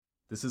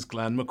This is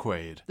Glenn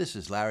McQuaid. This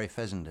is Larry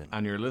Fessenden.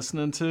 And you're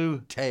listening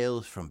to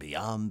Tales from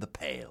Beyond the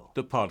Pale,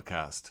 the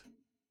podcast.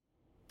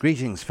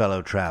 Greetings,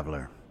 fellow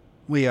traveller.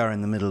 We are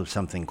in the middle of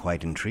something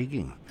quite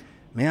intriguing.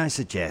 May I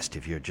suggest,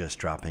 if you're just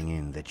dropping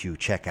in, that you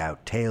check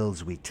out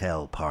Tales We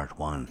Tell Part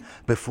 1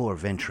 before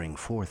venturing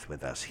forth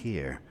with us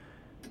here?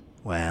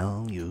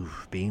 Well,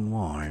 you've been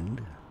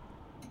warned.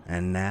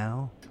 And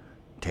now,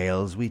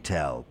 Tales We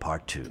Tell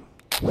Part 2.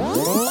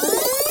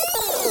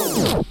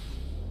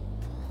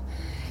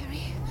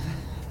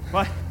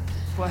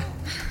 What?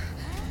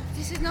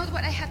 This is not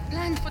what I had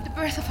planned for the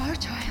birth of our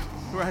child.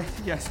 Right,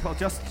 yes, well,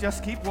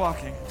 just keep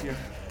walking.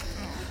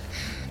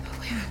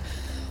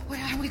 Where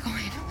are we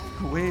going?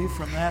 Away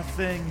from that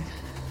thing.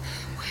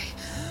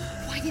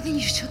 Why didn't you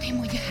shoot him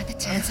when you had the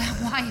chance?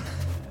 Why?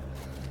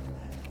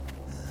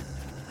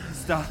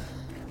 Stop.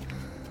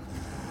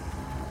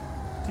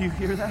 Do you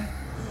hear that?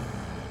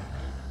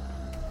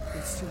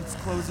 It's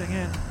closing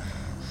in.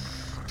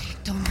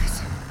 Take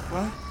Thomas.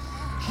 What?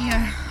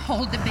 Here,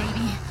 hold the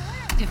baby.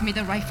 Give me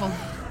the rifle.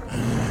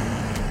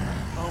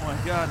 Oh my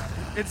God.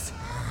 It's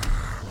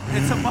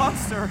a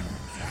monster.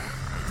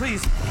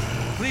 Please,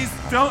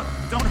 don't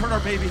hurt our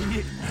baby.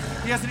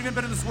 He hasn't even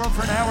been in this world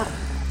for an hour.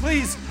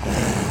 Please.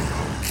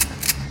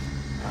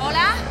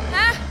 Hola?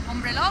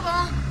 Hombre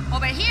lobo.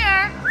 Over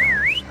here.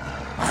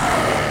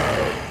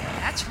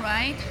 That's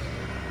right.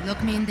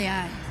 Look me in the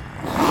eye.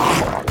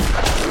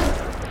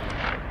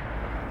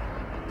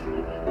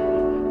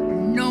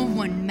 No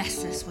one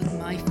messes with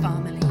my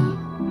family.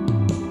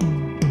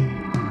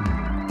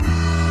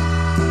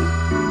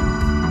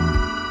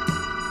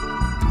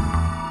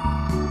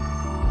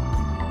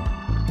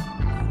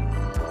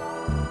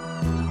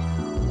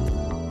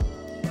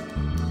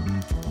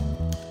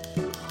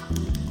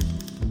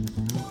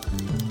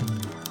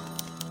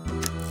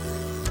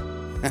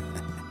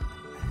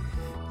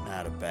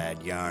 Not a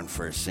bad yarn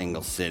for a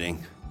single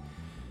sitting.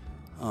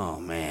 Oh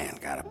man,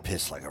 gotta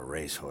piss like a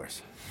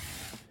racehorse.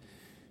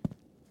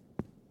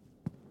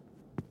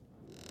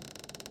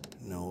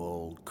 No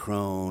old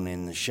crone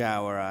in the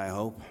shower, I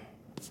hope.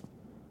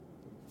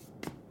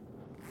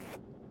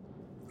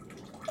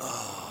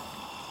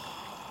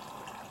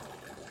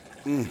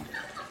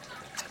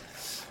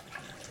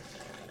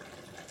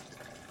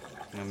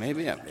 Now,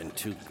 maybe I've been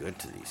too good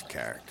to these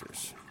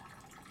characters.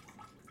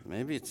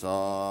 Maybe it's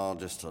all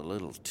just a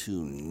little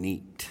too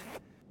neat.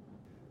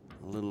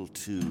 A little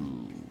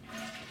too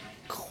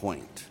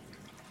quaint.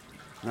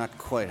 Not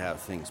quite how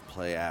things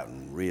play out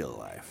in real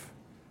life.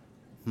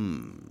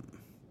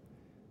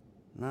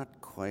 Not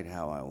quite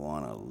how I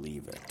want to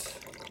leave it.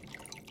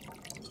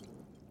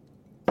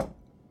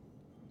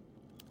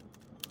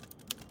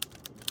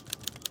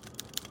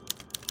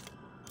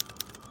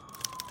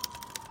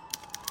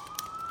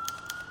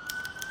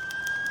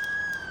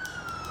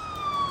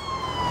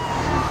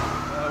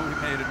 We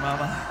made it,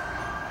 Mama.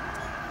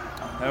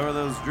 How are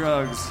those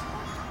drugs?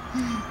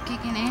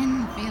 Kicking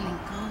in, feeling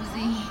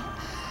cozy.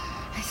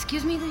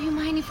 Excuse me, do you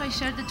mind if I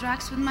share the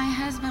drugs with my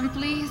husband,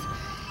 please?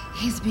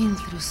 He's been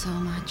through so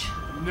much.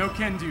 No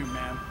can do,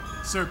 ma'am.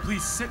 Sir,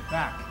 please sit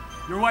back.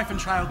 Your wife and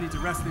child need to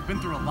rest. They've been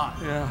through a lot.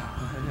 Yeah,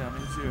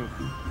 me too.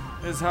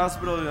 This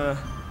hospital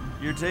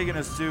you're taking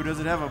us to, does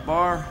it have a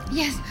bar?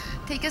 Yes,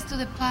 take us to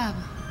the pub.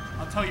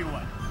 I'll tell you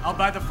what. I'll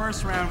buy the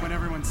first round when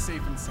everyone's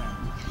safe and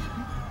sound.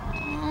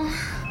 Oh,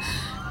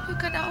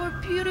 look at our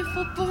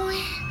beautiful boy.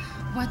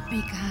 What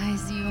big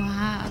eyes you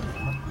have.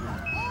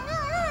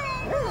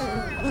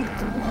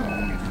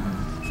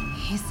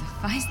 He's a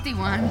feisty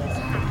one.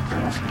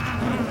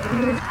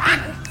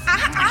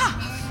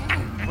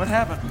 What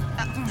happened?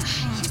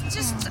 He's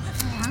just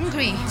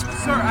hungry.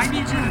 Sir, I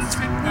need you to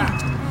sit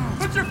back.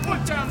 Put your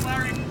foot down,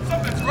 Larry.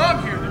 Something's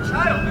wrong here. The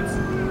child is...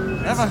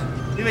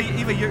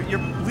 Eva, you're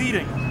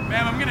bleeding.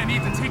 Ma'am, I'm gonna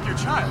need to take your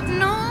child.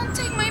 No,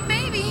 take my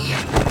baby.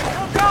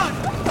 Oh, God!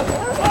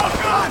 Oh,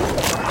 God!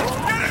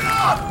 Get it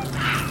off!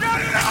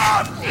 Get it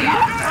off! Get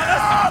it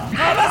off!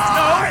 Thomas,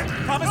 no!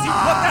 Thomas, you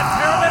put that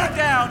paramedic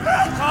down!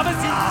 Thomas,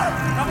 you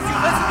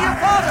listen to your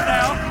father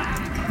now!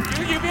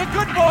 You be a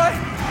good boy!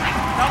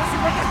 Thomas, you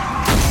put that...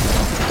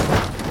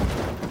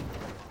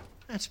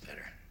 That's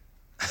better.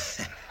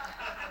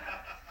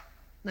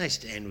 Nice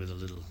to end with a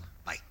little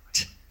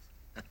bite.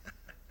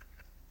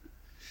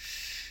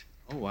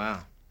 Oh,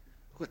 wow.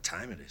 Look what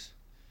time it is.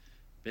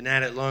 Been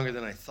at it longer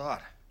than I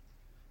thought.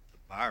 The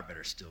bar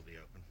better still be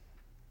open.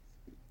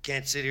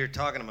 Can't sit here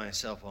talking to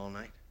myself all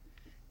night.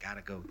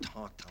 Gotta go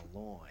talk to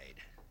Lloyd.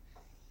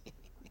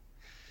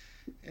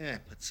 Yeah,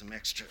 put some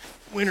extra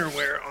winter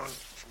wear on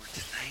for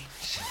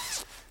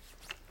tonight.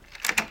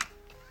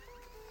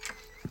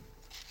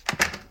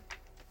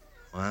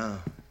 Wow.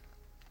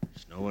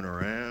 There's no one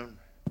around.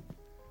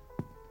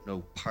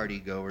 No party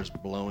goers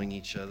blowing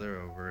each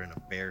other over in a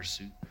bear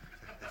suit.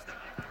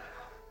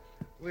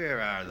 Where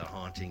are the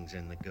hauntings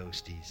and the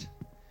ghosties?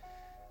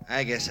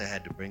 I guess I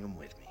had to bring them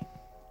with me.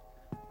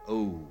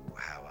 Oh,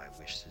 how I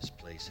wish this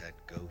place had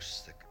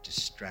ghosts that could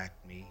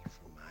distract me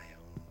from my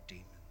own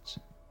demons.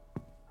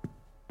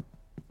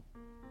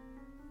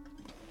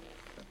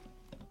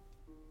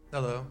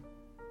 Hello.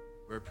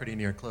 We're pretty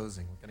near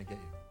closing. What can I get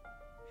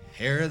you?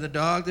 Hair of the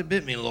dog that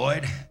bit me,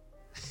 Lloyd.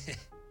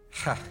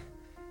 Ha.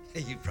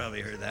 You've probably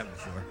heard that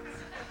before.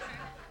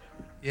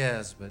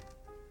 Yes, but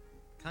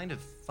kind of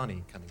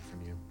funny coming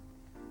from you.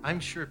 I'm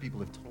sure people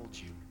have told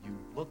you you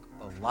look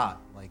a lot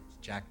like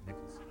Jack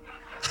Nicholson.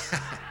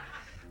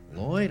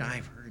 Lloyd,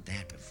 I've heard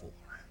that before.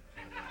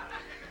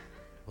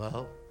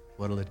 Well,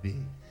 what'll it be?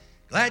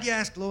 Glad you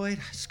asked, Lloyd.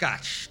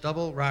 Scotch,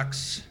 double,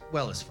 rocks,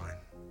 well is fine.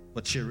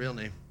 What's your real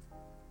name?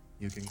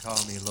 You can call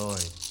me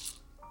Lloyd.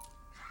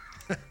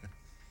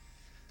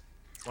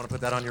 Want to put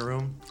that on your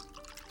room?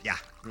 Yeah,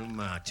 room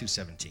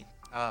 217.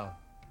 Oh.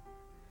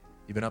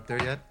 You been up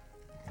there yet?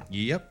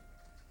 Yep.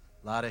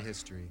 A lot of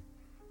history.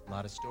 A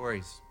lot of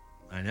stories.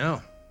 I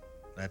know.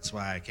 That's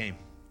why I came.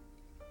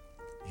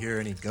 Hear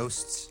any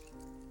ghosts?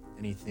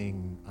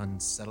 Anything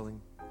unsettling?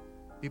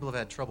 People have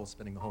had trouble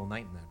spending the whole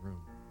night in that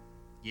room.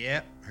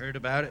 Yep, heard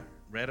about it,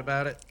 read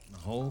about it, the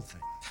whole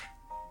thing.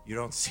 You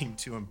don't seem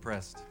too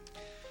impressed.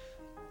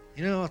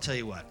 You know, I'll tell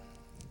you what.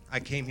 I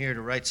came here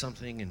to write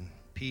something in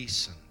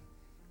peace, and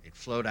it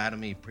flowed out of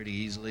me pretty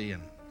easily,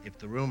 and if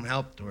the room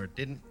helped or it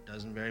didn't,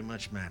 doesn't very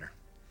much matter.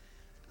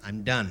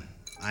 I'm done,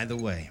 either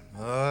way.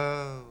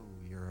 Oh,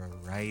 you're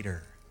a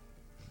writer.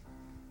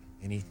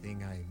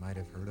 Anything I might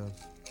have heard of?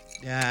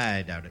 Yeah,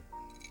 I doubt it.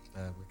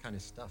 What kind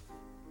of stuff?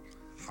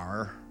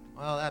 Horror.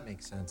 Well, that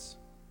makes sense.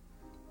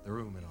 The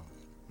room and all.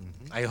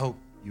 Mm-hmm. I hope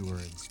you were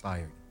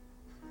inspired.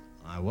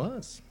 I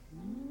was.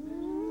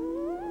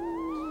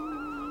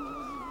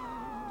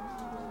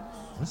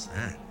 What's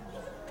that?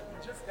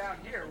 Just down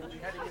here, we'll be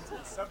heading into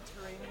the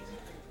subterranean.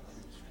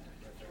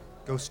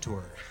 Ghost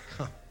tour.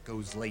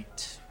 Goes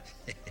late.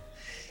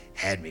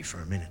 Had me for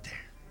a minute there.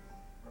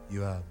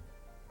 You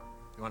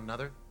want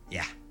another?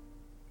 Yeah.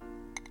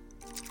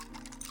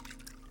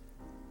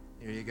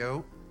 Here you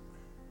go.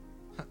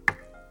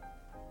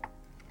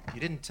 You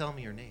didn't tell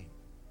me your name.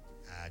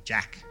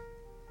 Jack.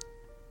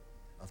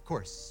 Of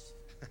course.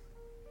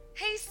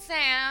 Hey,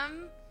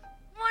 Sam.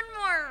 One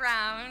more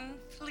round,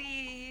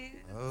 please.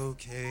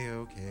 Okay,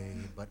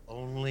 but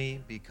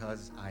only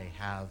because I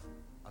have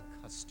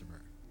a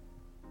customer.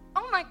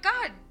 Oh my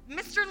God,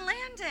 Mr.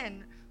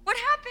 Landon. What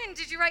happened?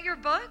 Did you write your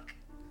book?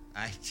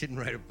 I didn't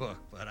write a book,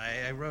 but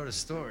I wrote a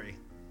story.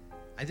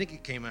 I think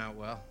it came out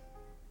well.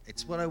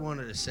 It's what I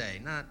wanted to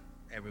say. Not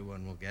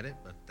everyone will get it,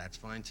 but that's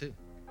fine too.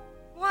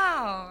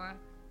 Wow.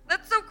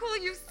 That's so cool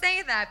you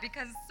say that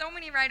because so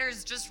many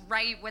writers just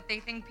write what they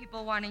think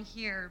people want to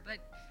hear, but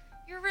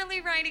you're really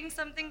writing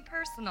something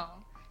personal.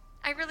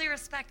 I really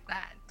respect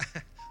that.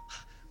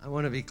 I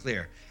want to be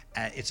clear.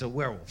 It's a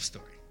werewolf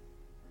story.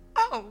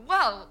 Oh,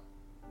 well,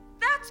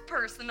 that's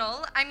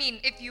personal. I mean,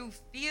 if you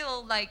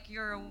feel like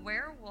you're a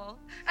werewolf.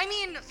 I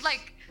mean,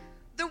 like,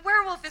 the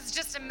werewolf is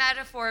just a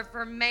metaphor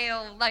for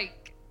male,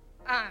 like,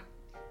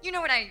 you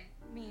know what I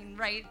mean,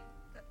 right?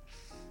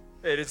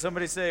 Hey, did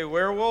somebody say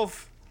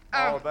werewolf?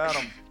 All about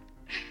him.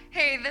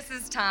 Hey, this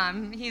is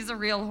Tom. He's a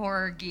real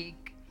horror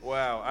geek.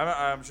 Wow,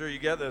 I'm sure you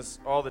get this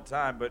all the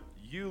time, but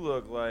you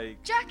look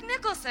like... Jack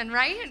Nicholson,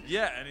 right?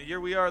 Yeah, and here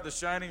we are at the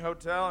Shining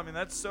Hotel. I mean,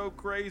 that's so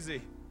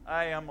crazy.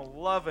 I am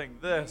loving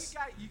this.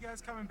 You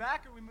guys coming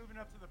back, or are we moving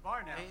up to the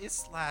bar now? Hey,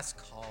 it's last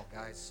call,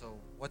 guys, so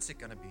what's it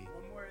gonna be?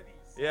 One more of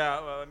these. Yeah,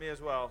 well, me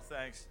as well,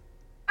 thanks.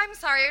 I'm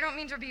sorry, I don't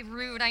mean to be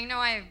rude. I know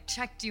I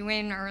checked you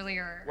in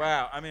earlier.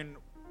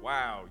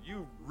 Wow,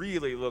 you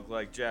really look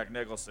like Jack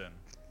Nicholson.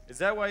 Is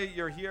that why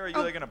you're here? Are you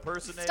like an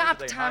impersonator? Stop,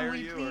 Did they Tom, hire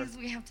you, please.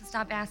 We have to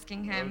stop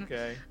asking him.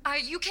 Okay.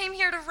 You came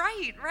here to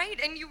write, right?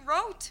 And you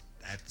wrote.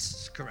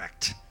 That's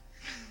correct.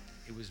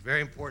 It was very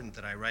important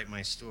that I write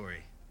my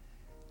story.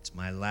 It's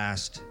my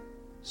last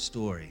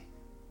story.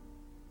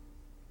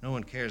 No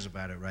one cares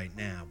about it right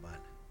now, but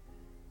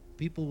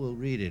people will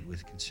read it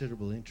with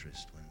considerable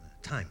interest when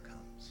the time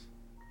comes.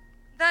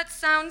 That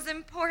sounds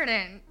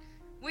important.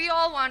 We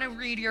all want to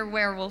read your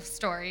werewolf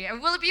story.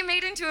 Will it be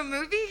made into a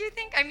movie, you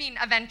think? I mean,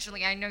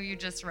 eventually. I know you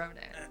just wrote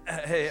it.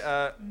 Hey,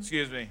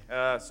 excuse me.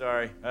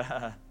 Sorry.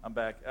 I'm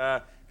back.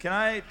 Can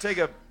I take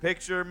a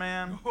picture,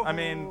 man? I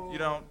mean, you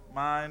don't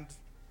mind?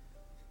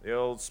 The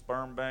old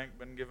sperm bank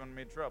been giving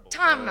me trouble.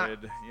 Tom,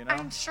 you know?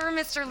 I'm sure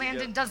Mr.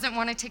 Landon doesn't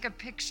want to take a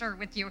picture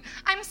with you.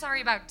 I'm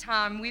sorry about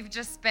Tom. We've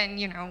just been,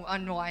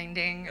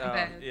 unwinding a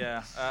bit.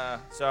 Yeah,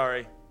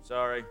 sorry.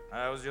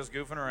 I was just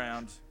goofing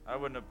around. I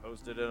wouldn't have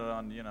posted it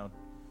on,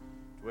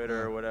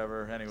 Twitter or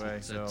whatever anyway,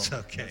 so it's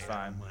okay. it's fine.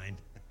 I don't mind.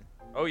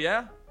 Oh,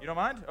 yeah? You don't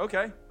mind?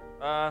 Okay.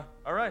 All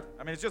right.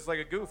 I mean, it's just like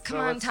a goof. Come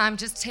on, Tom,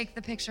 just take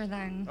the picture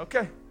then.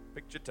 Okay.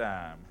 Picture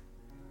time.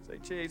 Say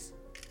cheese.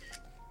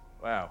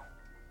 Wow.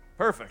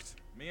 Perfect.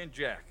 Me and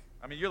Jack.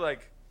 I mean, you're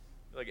like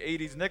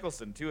 80s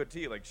Nicholson to a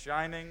T, like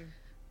Shining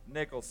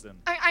Nicholson.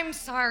 I'm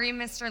sorry,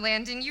 Mr.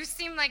 Landon. You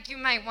seem like you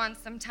might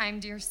want some time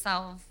to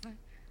yourself.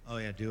 Oh,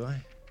 yeah, do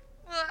I?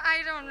 Well,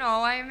 I don't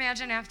know. I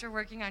imagine after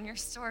working on your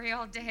story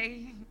all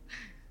day.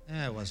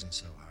 It wasn't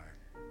so hard.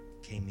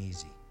 Came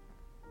easy.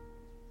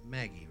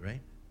 Maggie, right?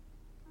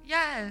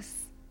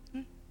 Yes.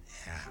 Yeah,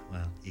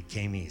 well, it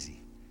came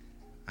easy.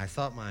 I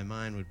thought my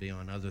mind would be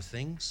on other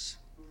things,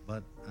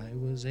 but I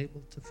was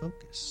able to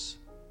focus.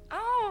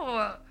 Oh,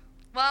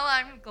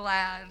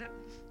 glad.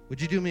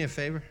 Would you do me a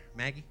favor,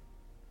 Maggie?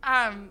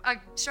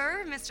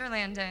 Sure, Mr.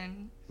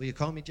 Landon. Will you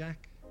call me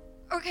Jack?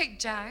 Okay,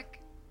 Jack.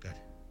 Good.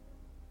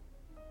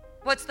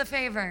 What's the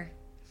favor?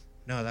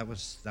 No, that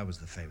was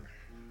the favor.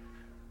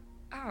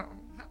 Oh,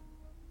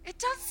 it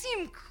does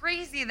seem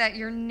crazy that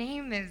your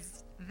name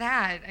is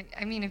that.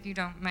 I mean, if you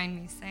don't mind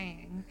me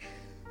saying.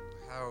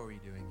 How are we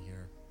doing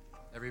here?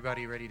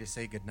 Everybody ready to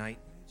say goodnight?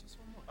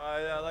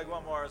 I like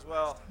one more as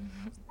well.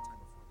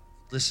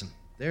 Listen,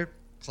 they're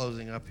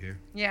closing up here,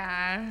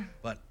 Yeah.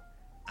 but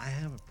I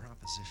have a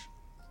proposition.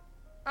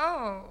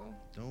 Oh.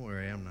 Don't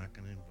worry, I'm not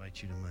going to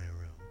invite you to my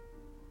room.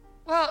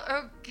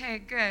 Well, okay,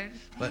 good.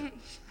 But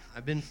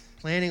I've been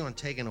planning on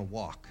taking a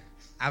walk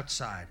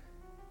outside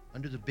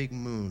under the big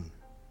moon.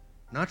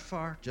 Not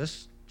far,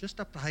 just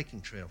up the hiking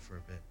trail for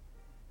a bit.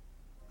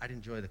 I'd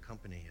enjoy the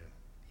company,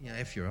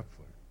 if you're up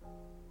for it.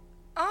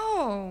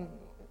 Oh,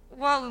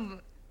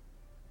 well,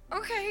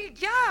 okay,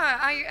 yeah,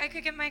 I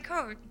could get my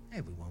coat.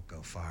 Hey, we won't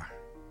go far.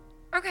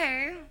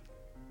 Okay.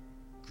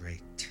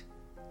 Great.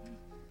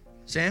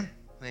 Sam,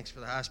 thanks for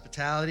the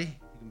hospitality.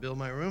 You can build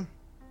my room.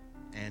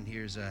 And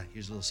here's a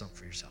little something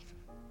for yourself.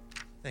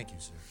 Thank you,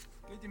 sir.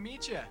 Good to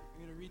meet you.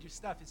 I'm gonna read your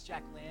stuff. It's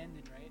Jack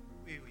Landon, right?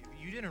 Wait,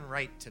 you didn't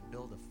write to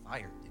build a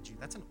fire, did you?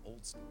 That's an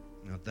old story.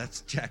 No,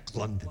 that's Jack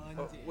London.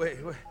 Oh,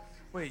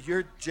 wait,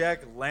 you're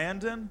Jack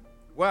Landon?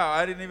 Wow,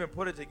 I didn't even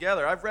put it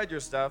together. I've read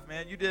your stuff,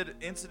 man. You did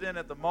Incident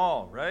at the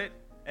Mall, right?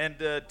 And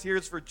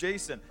Tears for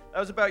Jason. That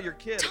was about your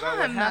kid, about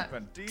what Tom,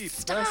 happened. Deep,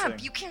 Stop, depressing.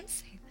 you can't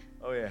say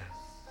that. Oh, yeah.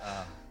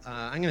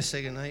 I'm going to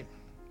say goodnight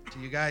to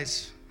you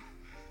guys.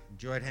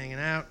 Enjoyed hanging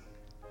out.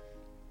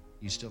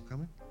 You still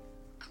coming?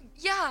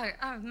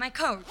 Yeah, my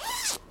coat.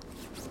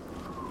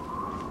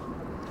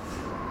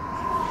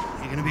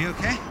 You going to be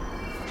okay?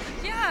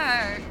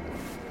 Yeah.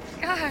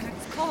 God,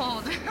 it's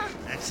cold.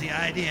 That's the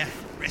idea.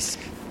 Risk.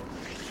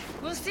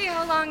 We'll see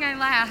how long I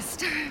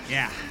last.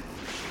 Yeah.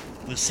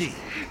 We'll see.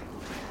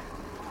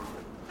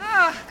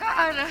 Oh,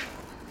 God.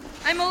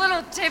 I'm a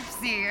little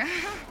tipsy.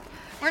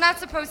 We're not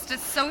supposed to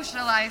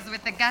socialize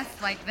with the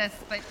guests like this,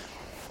 but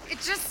it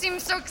just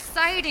seems so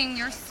exciting,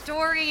 your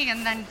story,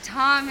 and then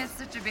Tom is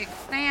such a big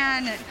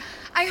fan, and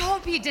I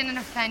hope he didn't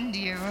offend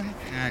you.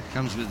 Yeah, it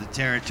comes with the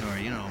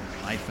territory,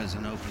 life as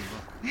an open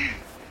book.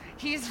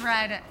 He's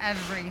read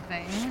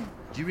everything.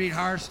 Do you read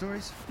horror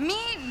stories? Me?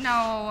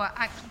 No.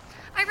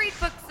 I read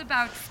books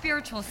about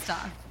spiritual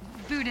stuff.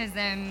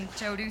 Buddhism,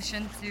 Jodo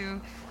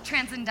Shinshu,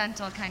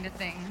 transcendental kind of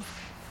things.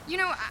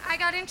 I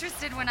got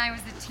interested when I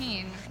was a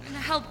teen, and it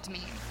helped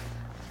me.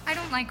 I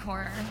don't like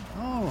horror.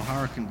 Oh,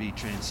 horror can be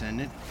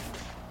transcendent.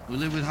 We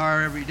live with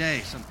horror every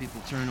day. Some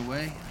people turn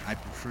away. I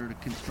prefer to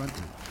confront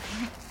it.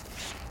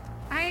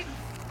 I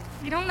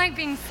don't like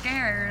being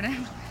scared.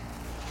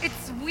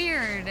 It's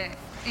weird,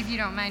 if you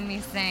don't mind me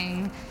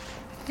saying,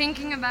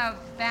 thinking about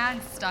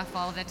bad stuff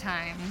all the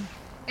time.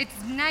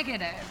 It's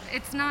negative.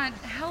 It's not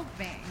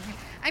helping.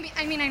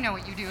 I mean, I know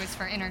what you do is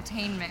for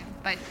entertainment,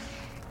 but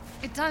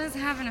it does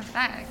have an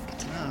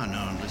effect.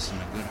 No, listen,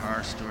 a good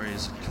horror story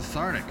is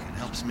cathartic. It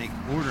helps make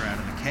order out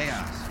of the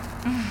chaos.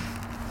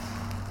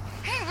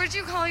 Hey, what'd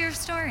you call your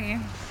story?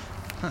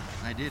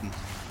 I didn't.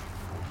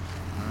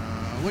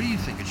 What do you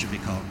think it should be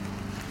called?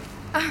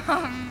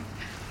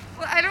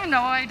 Well, I don't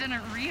know. I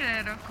didn't read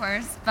it, of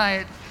course,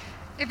 but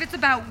if it's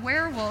about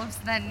werewolves,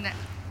 then,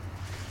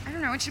 I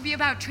don't know, it should be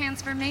about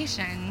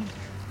transformation.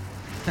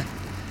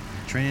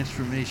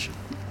 Transformation.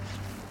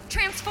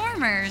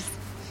 Transformers.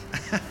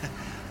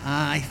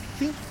 I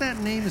think that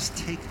name is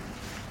taken.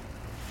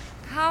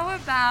 How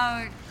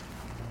about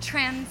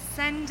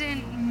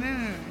Transcendent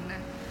Moon?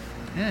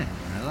 Yeah,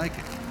 I like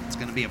it. It's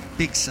gonna be a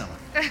big seller.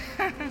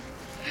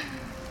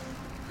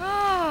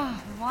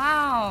 Oh,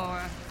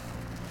 wow.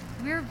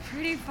 We're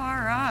pretty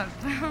far up.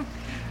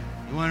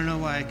 You wanna know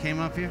why I came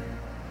up here?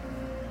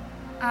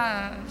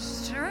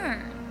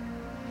 Sure.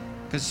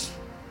 'Cause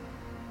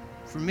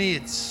for me,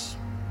 it's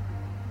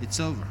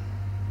over.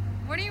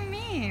 What do you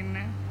mean?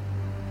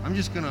 I'm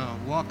just gonna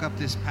walk up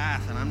this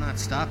path and I'm not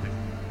stopping.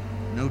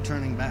 No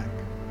turning back.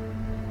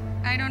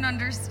 I don't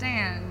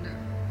understand.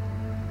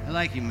 I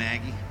like you,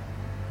 Maggie.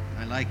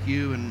 I like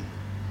you, and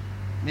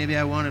maybe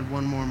I wanted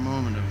one more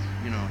moment of,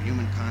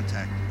 human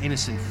contact,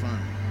 innocent fun.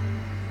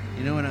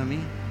 You know what I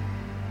mean?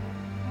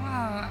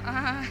 Wow,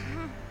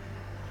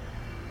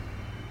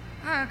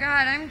 oh,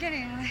 God, I'm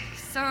getting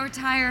so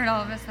tired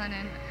all of a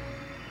sudden.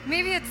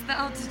 Maybe it's the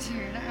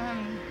altitude.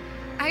 I'm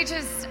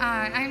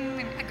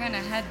gonna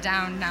head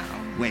down now.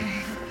 Wait.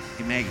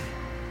 Hey, Maggie.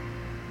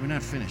 We're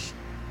not finished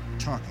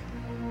talking.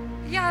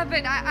 Yeah,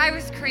 but I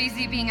was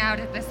crazy being out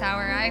at this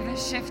hour. I have a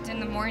shift in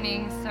the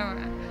morning, so...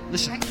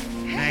 Listen,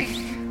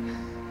 Maggie.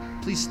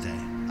 Please stay.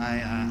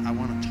 I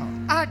want to talk.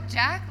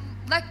 Jack,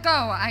 let go.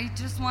 I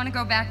just want to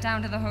go back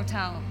down to the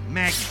hotel.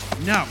 Maggie,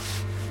 no.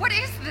 What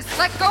is this?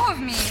 Let go of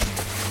me.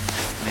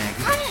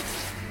 Maggie,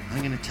 I'm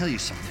going to tell you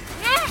something.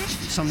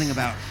 Something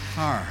about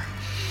horror.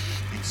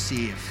 And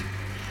see if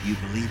you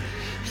believe it.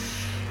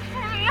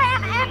 I'm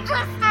not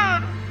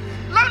interested.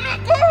 Let me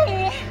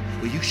go.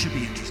 Well, you should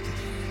be interested.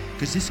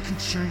 Because this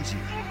concerns you.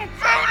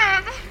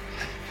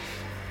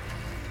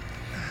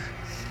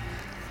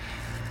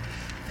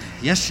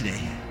 Yesterday,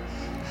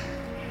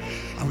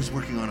 I was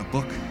working on a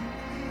book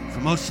for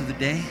most of the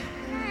day,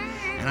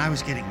 and I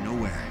was getting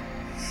nowhere.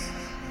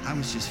 I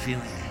was just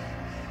feeling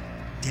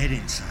dead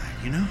inside,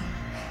 you know?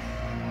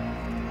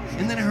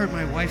 And then I heard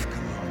my wife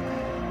come home.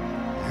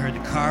 I heard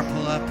the car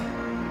pull up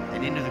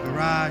and into the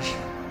garage.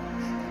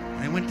 And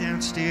I went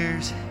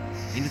downstairs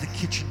into the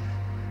kitchen,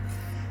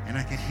 and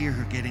I could hear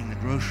her getting the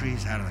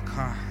groceries out of the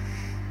car.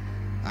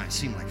 It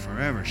seemed like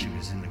forever she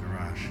was in the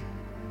garage.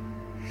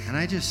 And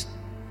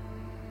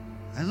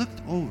I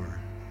looked over,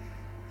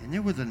 and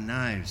there were the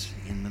knives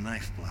in the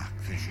knife block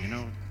thing, you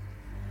know?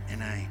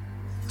 And I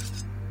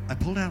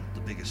pulled out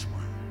the biggest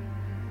one.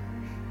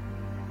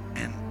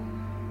 And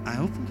I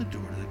opened the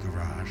door to the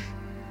garage,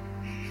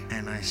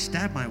 and I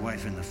stabbed my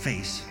wife in the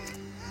face,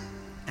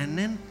 and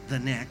then the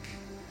neck,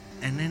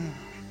 and then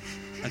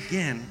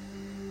again,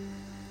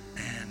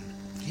 and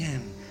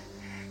again,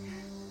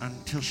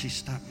 until she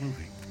stopped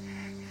moving.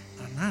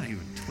 Not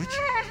even twitching.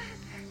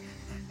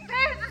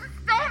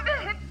 Stop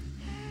it!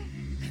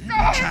 And then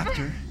I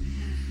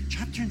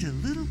chopped her into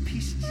little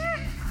pieces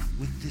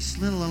with this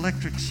little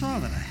electric saw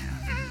that I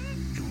have.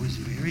 It was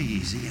very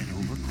easy and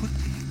over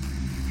quickly.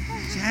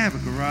 See, I have a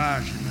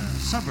garage in the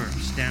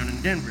suburbs down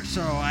in Denver,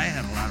 so I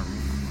had a lot of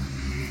room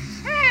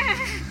for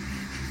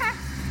work.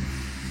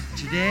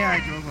 Today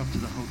I drove up to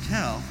the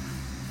hotel,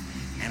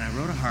 and I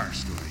wrote a horror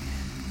story.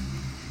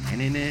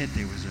 And in it,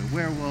 there was a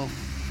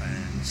werewolf,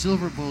 and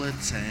silver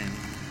bullets, and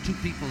 2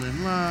 people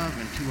in love,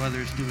 and 2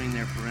 others doing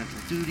their parental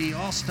duty,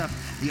 all stuff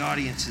the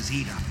audiences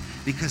eat up,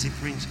 because it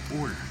brings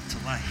order to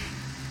life,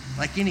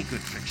 like any good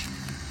fiction.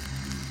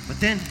 But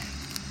then,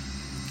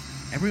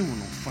 everyone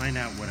will find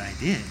out what I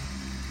did,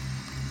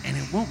 and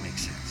it won't make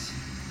sense.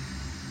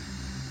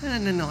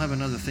 And then they'll have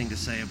another thing to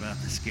say about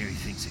the scary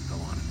things that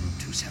go on in room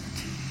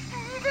 217.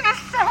 Are you gonna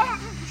stop?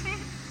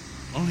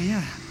 Oh,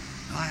 yeah.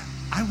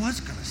 I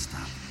was gonna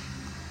stop.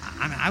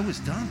 I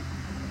was done.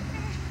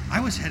 I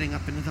was heading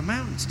up into the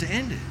mountains to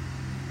end it.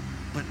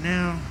 But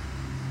now,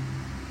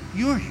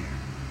 you're here.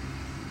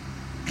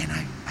 And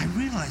I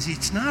realize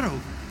it's not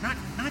over. Not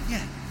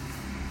yet.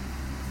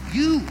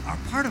 You are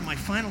part of my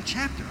final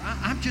chapter.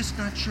 I'm just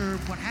not sure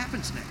what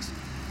happens next.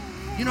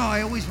 You know,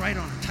 I always write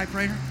on a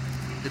typewriter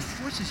that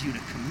forces you to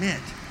commit.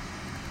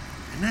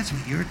 And that's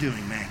what you're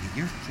doing, Maggie.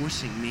 You're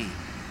forcing me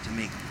to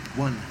make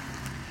one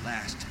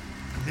last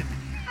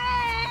commitment.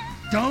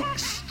 Don't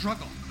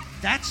struggle.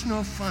 That's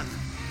no fun.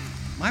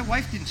 My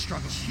wife didn't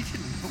struggle. She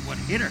didn't know what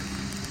hit her.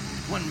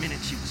 One minute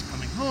she was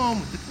coming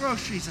home with the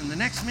groceries, and the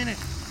next minute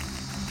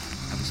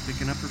I was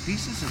picking up her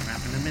pieces and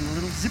wrapping them in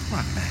little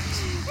Ziploc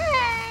bags.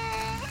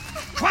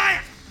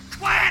 Quiet!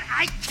 Quiet!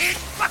 I can't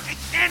fucking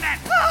stand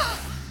it!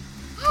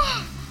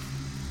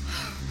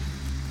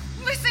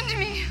 Listen to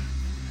me.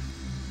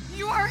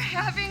 You are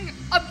having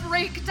a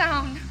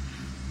breakdown.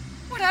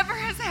 Whatever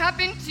has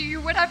happened to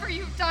you, whatever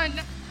you've done,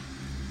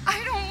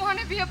 I don't want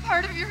to be a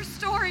part of your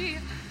story.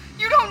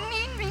 You don't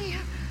need me.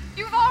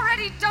 You've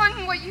already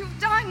done what you've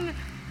done.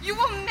 You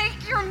will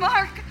make your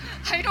mark.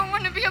 I don't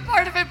want to be a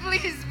part of it.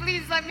 Please,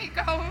 please let me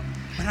go.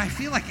 But I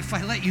feel like if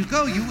I let you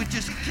go, you would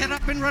just get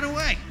up and run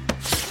away.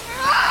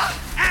 God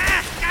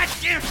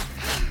damn!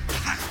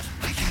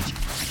 I got you.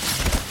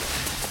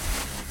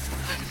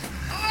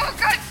 Oh,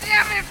 God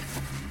damn it!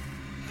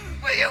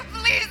 Will you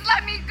please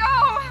let me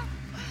go?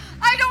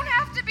 I don't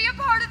have to be a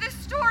part of this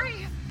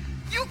story.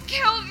 You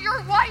killed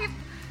your wife.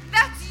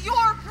 That's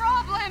your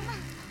problem.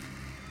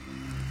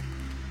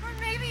 Or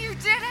maybe you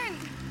didn't.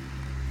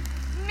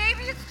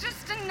 Maybe it's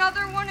just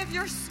another one of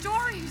your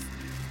stories.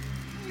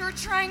 You're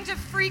trying to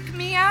freak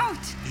me out.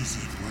 Is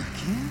it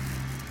working?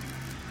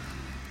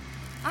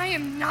 I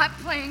am not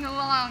playing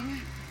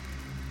along.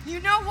 You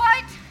know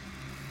what?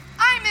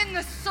 I'm in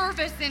the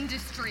service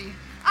industry.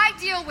 I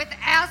deal with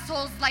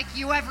assholes like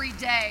you every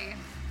day.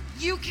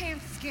 You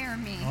can't scare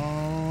me.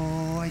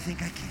 Oh, I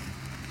think I can.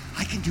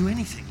 I can do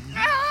anything.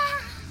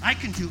 I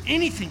can do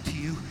anything to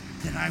you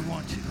that I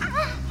want to.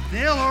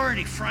 They'll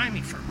already fry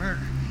me for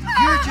murder.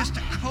 You're just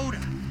a coda,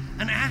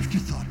 an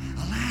afterthought,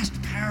 a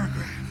last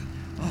paragraph.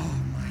 Oh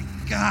my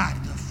God,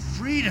 the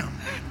freedom.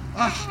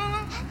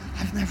 Oh,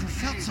 I've never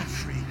felt so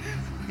free.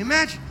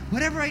 Imagine,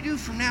 whatever I do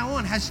from now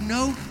on has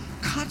no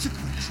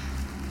consequence.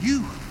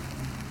 You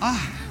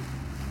are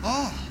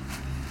all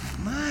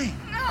mine.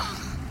 No.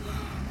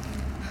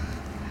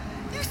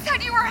 You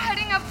said you were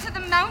heading up to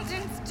the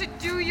mountains to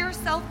do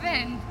yourself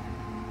in.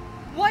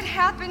 What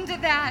happened to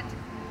that?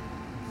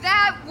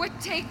 That would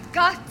take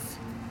guts.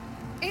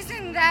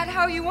 Isn't that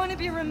how you want to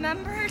be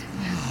remembered?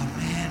 Oh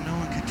man, no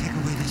one could take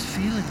away this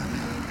feeling I'm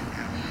having right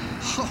now.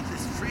 Oh,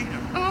 this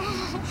freedom.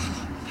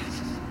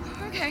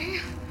 Oh.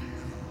 Okay.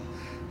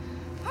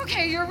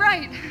 Okay, you're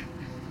right.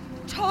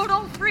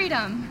 Total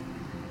freedom.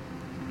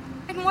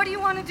 And what do you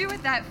want to do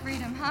with that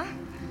freedom, huh?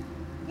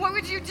 What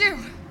would you do?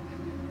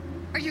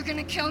 Are you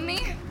gonna kill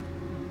me?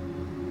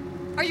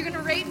 Are you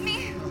gonna rape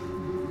me?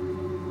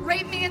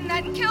 Rape me and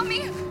then kill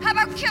me? How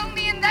about kill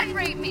me and then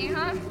rape me,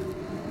 huh?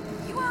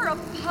 You are a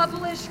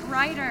published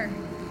writer.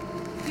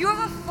 You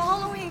have a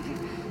following.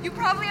 You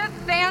probably have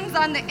fans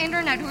on the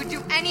internet who would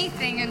do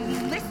anything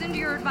and listen to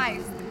your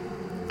advice.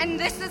 And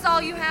this is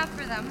all you have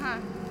for them, huh?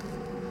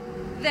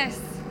 This.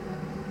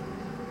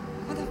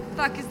 What the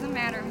fuck is the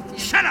matter with you?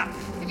 Shut up!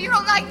 If you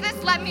don't like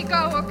this, let me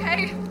go,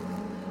 okay?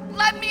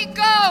 Let me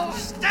go!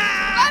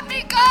 Stop! Let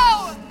me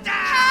go!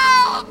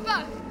 Stop!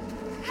 Help!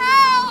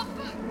 Help!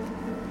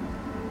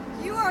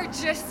 You are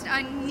just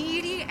a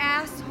needy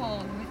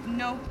asshole with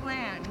no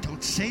plan.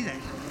 Don't say that.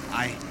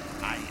 I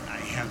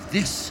have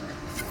this,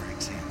 for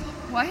example.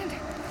 What?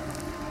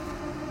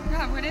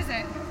 God, what is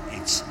it?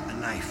 It's a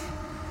knife.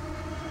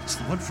 It's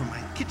the one from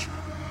my kitchen.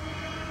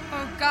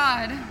 Oh,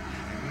 God.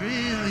 I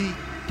really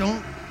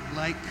don't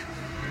like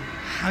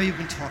how you've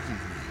been talking to me.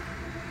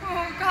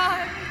 Oh,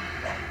 God.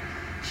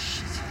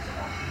 Shit.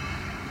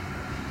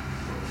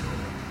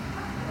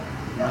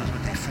 Who knows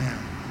what they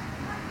found?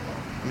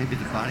 Maybe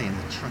the body in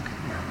the trunk.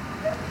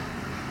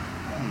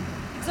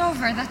 It's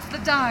over. That's the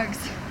dogs.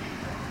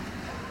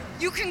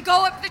 You can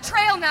go up the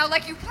trail now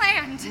like you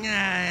planned.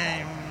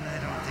 I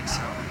don't think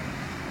so.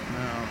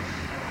 No.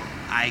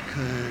 I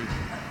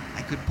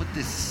could put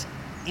this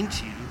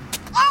into you.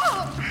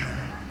 Oh!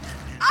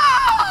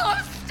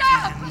 Oh!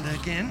 Stop! And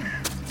again.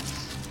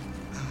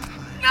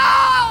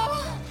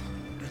 No!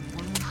 And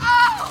one.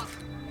 Oh!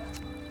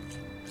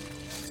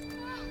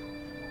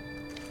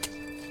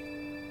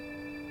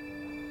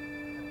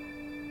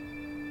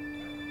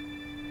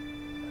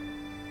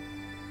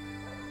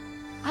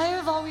 I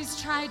have always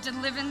tried to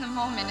live in the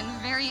moment, in the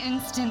very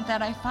instant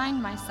that I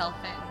find myself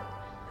in.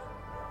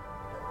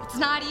 It's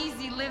not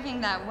easy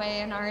living that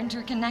way in our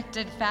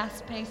interconnected,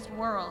 fast-paced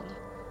world.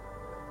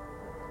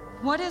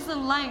 What is a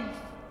life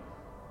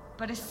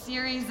but a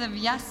series of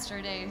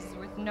yesterdays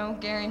with no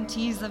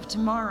guarantees of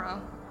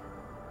tomorrow?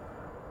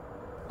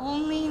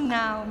 Only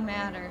now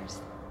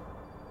matters.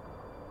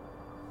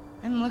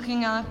 I'm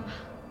looking up.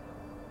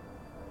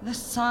 The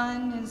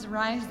sun is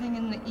rising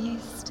in the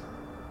east,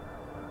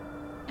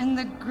 and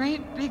the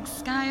great big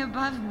sky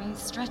above me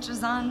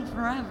stretches on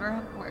forever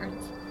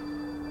upwards,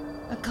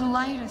 a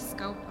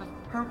kaleidoscope of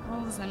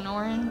purples and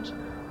orange.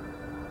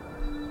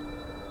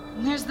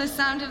 And there's the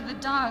sound of the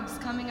dogs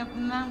coming up the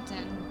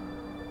mountain,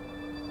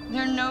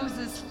 their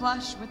noses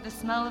flush with the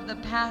smell of the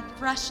path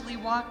freshly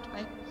walked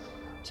by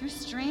two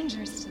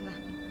strangers to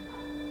them.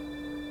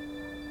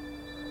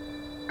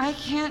 I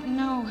can't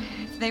know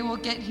if they will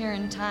get here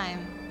in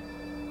time.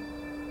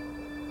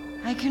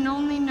 I can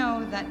only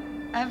know that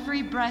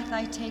every breath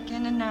I take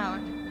in and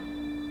out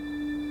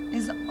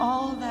is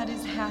all that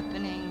is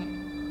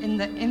happening in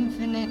the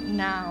infinite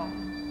now.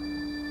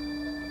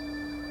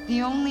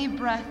 The only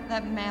breath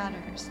that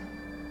matters,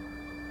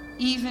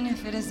 even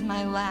if it is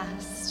my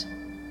last.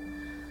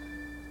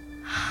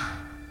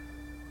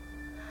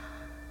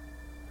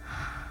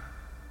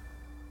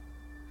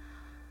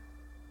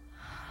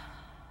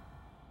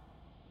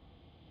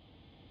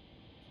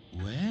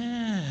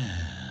 Well,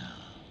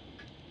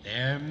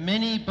 there are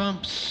many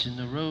bumps in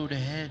the road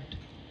ahead.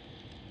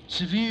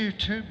 Severe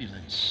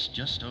turbulence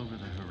just over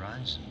the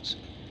horizons.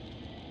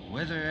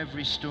 Weather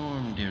every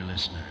storm, dear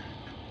listener,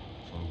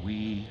 for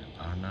we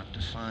are not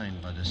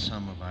defined by the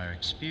sum of our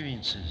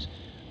experiences,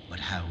 but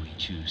how we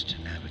choose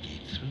to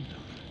navigate through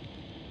them.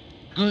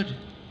 Good,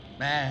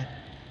 bad,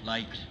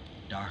 light,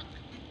 dark,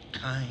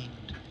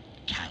 kind,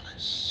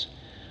 callous.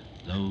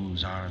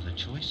 Those are the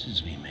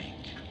choices we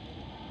make.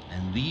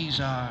 And these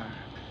are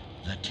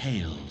the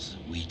tales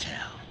we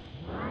tell.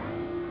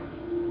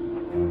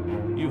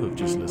 You have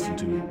just listened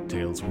to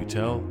Tales We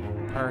Tell,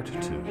 Part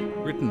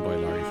 2, written by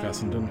Larry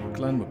Fessenden,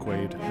 Glenn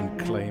McQuaid, and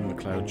Clay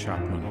McLeod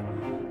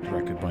Chapman,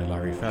 directed by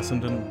Larry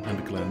Fessenden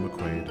and Glenn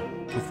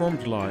McQuaid,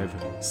 performed live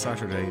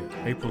Saturday,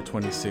 April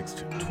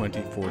 26,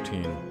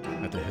 2014,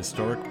 at the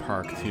Historic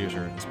Park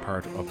Theatre as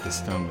part of the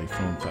Stanley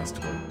Film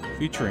Festival,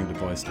 featuring the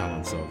voice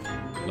talents of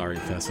Larry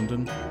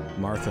Fessenden,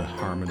 Martha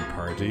Harmon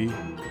Pardee,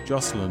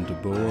 Jocelyn de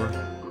Boer,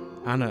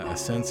 Anna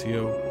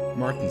Asensio,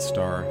 Martin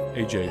Starr,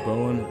 AJ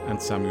Bowen,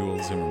 and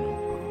Samuel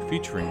Zimmerman,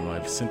 featuring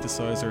live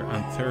synthesizer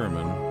and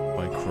theremin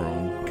by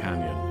Chrome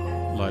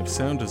Canyon, live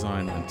sound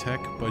design and tech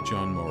by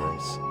John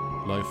Morris,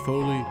 live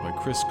Foley by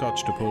Chris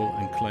Scotchtopole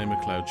and Clay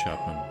McLeod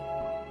Chapman.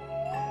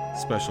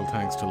 Special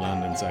thanks to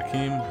Landon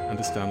Zakim and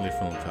the Stanley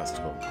Film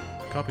Festival.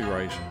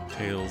 Copyright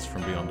Tales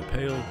from Beyond the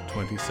Pale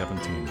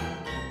 2017.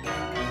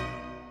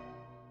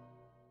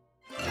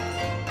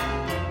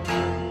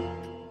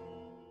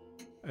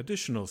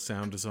 Additional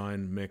sound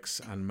design, mix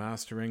and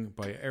mastering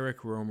by Eric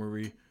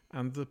Romery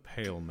and The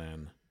Pale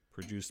Men.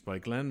 Produced by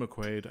Glenn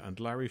McQuaid and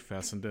Larry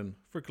Fessenden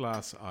for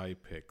Glass Eye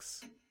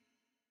Picks.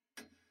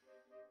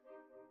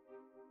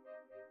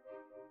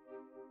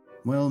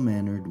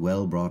 Well-mannered,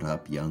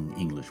 well-brought-up young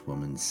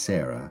Englishwoman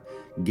Sarah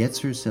gets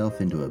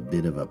herself into a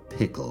bit of a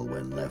pickle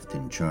when left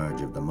in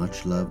charge of the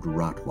much-loved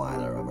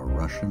Rottweiler of a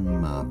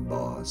Russian mob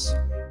boss.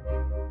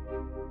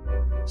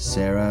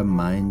 Sarah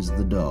Minds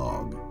the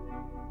Dog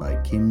by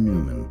Kim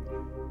Newman,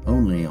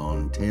 only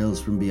on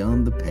Tales from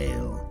Beyond the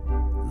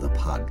Pale, the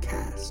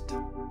podcast.